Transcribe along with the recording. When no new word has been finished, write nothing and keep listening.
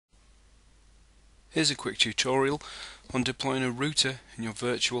Here's a quick tutorial on deploying a router in your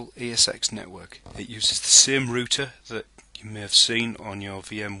virtual ESX network. It uses the same router that you may have seen on your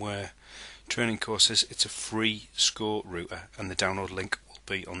VMware training courses. It's a free SCORE router and the download link will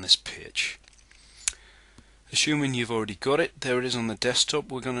be on this page. Assuming you've already got it, there it is on the desktop.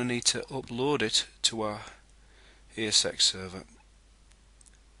 We're going to need to upload it to our ESX server.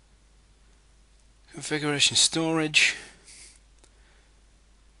 Configuration storage.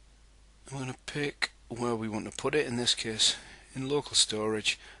 I'm going to pick where we want to put it, in this case in local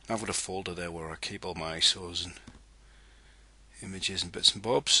storage. I've got a folder there where I keep all my ISOs and images and bits and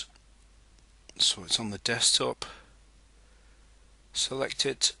bobs. So it's on the desktop. Select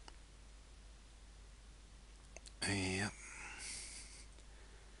it. Yep.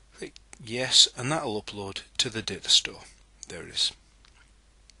 Click yes, and that'll upload to the data store. There it is.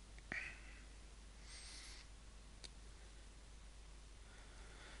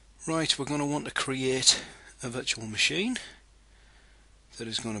 Right, we're going to want to create a virtual machine that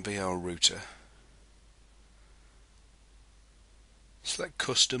is going to be our router. Select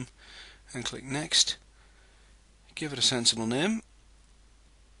custom and click next. Give it a sensible name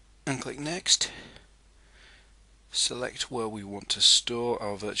and click next. Select where we want to store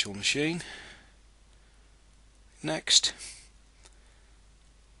our virtual machine. Next.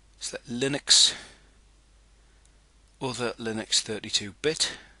 Select Linux, other Linux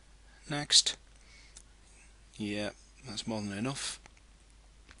 32-bit. Next. Yeah, that's more than enough.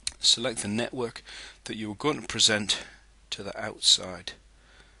 Select the network that you are going to present to the outside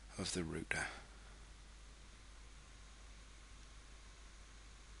of the router.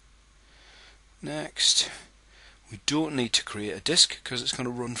 Next. We don't need to create a disk because it's going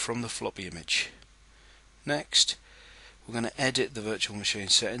to run from the floppy image. Next. We're going to edit the virtual machine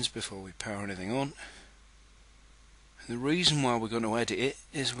settings before we power anything on. The reason why we're going to edit it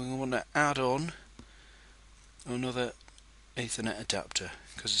is we want to add on another Ethernet adapter.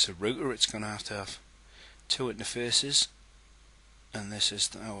 Because it's a router, it's going to have two interfaces, and this is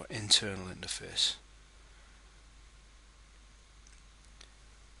our internal interface.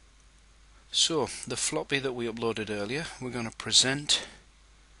 So the floppy that we uploaded earlier, we're going to present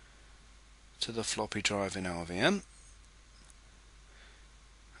to the floppy drive in our VM.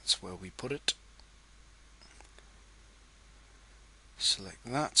 That's where we put it. Select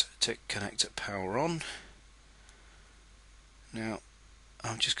that, tick connect at power on. Now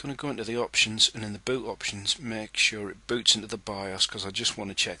I'm just going to go into the options, and in the boot options make sure it boots into the BIOS, because I just want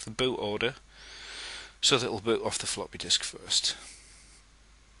to check the boot order so that it'll boot off the floppy disk first.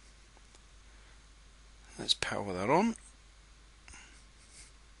 Let's power that on.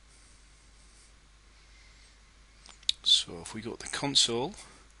 So if we go to the console,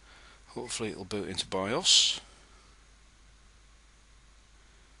 hopefully it'll boot into BIOS.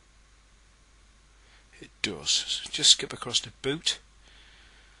 It does. So just skip across to boot.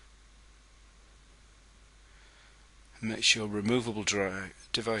 And make sure removable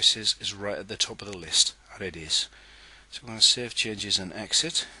devices is right at the top of the list, and it is. So I'm going to save changes and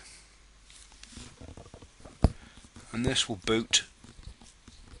exit. And this will boot.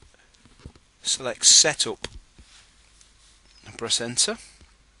 Select setup and press enter.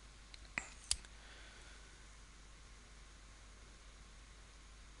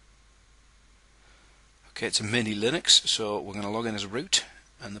 Okay, it's a mini Linux, so we're going to log in as root,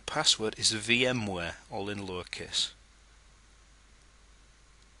 and the password is VMware, all in lowercase.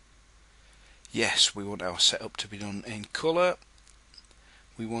 Yes, we want our setup to be done in colour.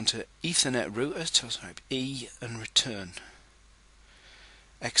 We want an Ethernet router, so type E and return.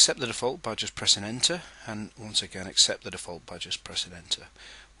 Accept the default by just pressing enter, and once again accept the default by just pressing enter.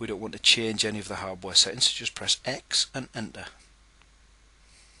 We don't want to change any of the hardware settings, so just press X and enter.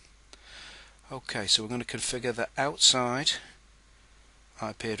 Okay, so we're going to configure the outside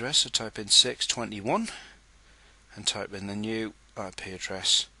IP address, so type in 621 and type in the new IP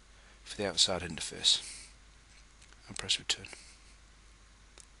address for the outside interface and press return.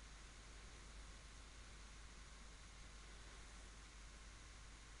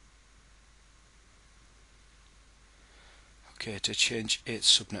 Okay, to change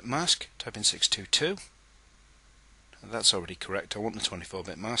its subnet mask, type in 622. That's already correct. I want the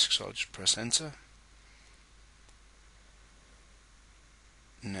 24-bit mask, so I'll just press enter.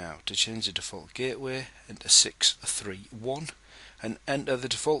 Now, to change the default gateway, enter 631 and enter the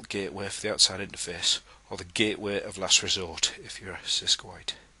default gateway for the outside interface, or the gateway of last resort if you're a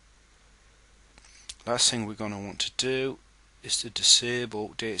Ciscoite. Last thing we're going to want to do is to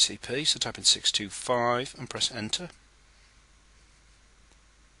disable dhcp, so type in 625 and press enter.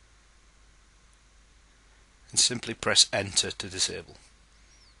 And simply press enter to disable.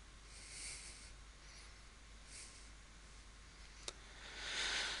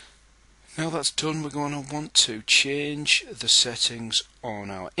 Now that's done, we're going to want to change the settings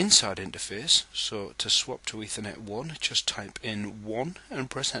on our inside interface. So to swap to Ethernet 1, just type in 1 and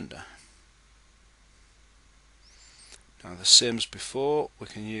press enter. Now the same as before, we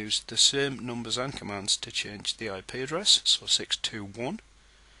can use the same numbers and commands to change the IP address, so 621.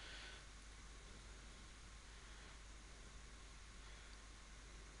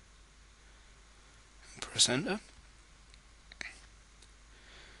 And press enter.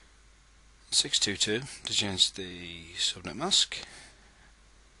 622 to change the subnet mask.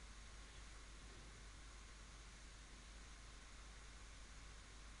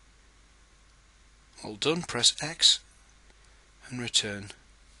 All done, press X and return.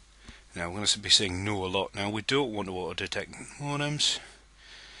 Now we're going to be saying no a lot now. We don't want to auto-detect modems.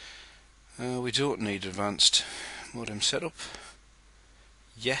 We don't need advanced modem setup.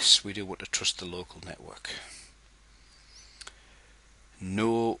 Yes, we do want to trust the local network.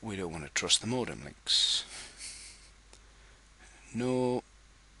 No, we don't want to trust the modem links. No.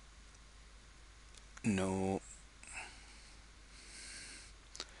 No.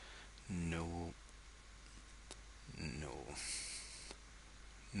 No. No.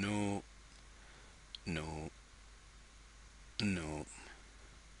 No. No. No.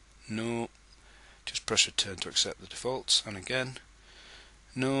 No. Just press return to accept the defaults, and again.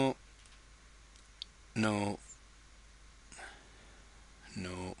 No. No.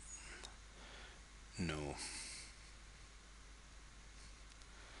 No. No.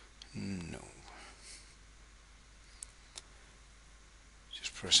 No.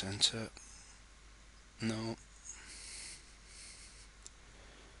 Just press enter. No.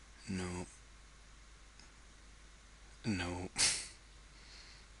 No. No.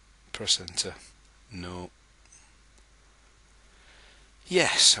 Press enter. No.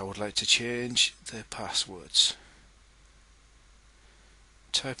 Yes, I would like to change the passwords.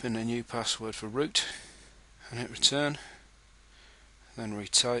 Type in a new password for root and hit return, then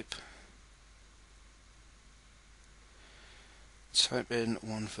retype. Type in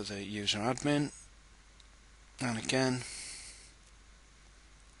one for the user admin, and again,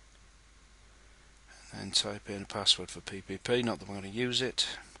 and then type in a password for PPP, not that we're going to use it,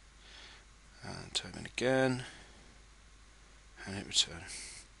 and type in again and hit return.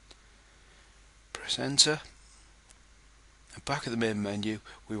 Press enter. And back at the main menu,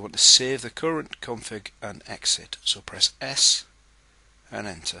 we want to save the current config and exit, so press S and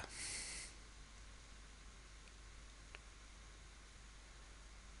enter.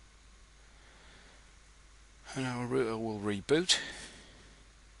 And our router will reboot.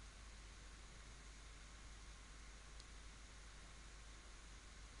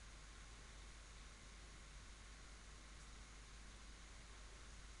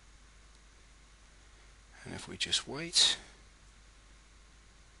 And if we just wait,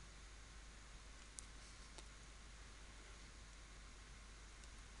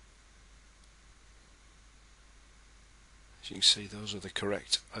 as you can see, those are the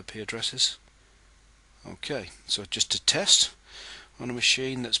correct IP addresses. Okay, so just to test on a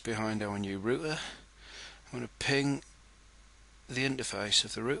machine that's behind our new router, I'm going to ping the interface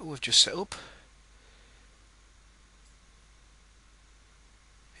of the router we've just set up.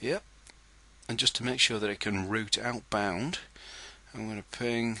 Yep, and just to make sure that it can route outbound, I'm going to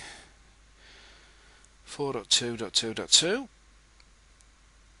ping 4.2.2.2,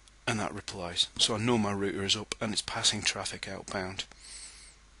 and that replies. So I know my router is up and it's passing traffic outbound.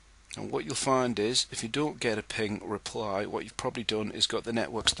 And what you'll find is, if you don't get a ping reply, what you've probably done is got the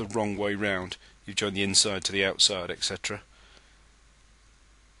networks the wrong way round. You've joined the inside to the outside, etc.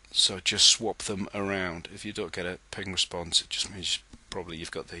 So just swap them around. If you don't get a ping response, it just means probably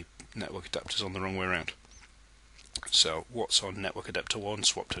you've got the network adapters on the wrong way around. So what's on network adapter 1,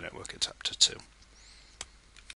 swap to network adapter 2.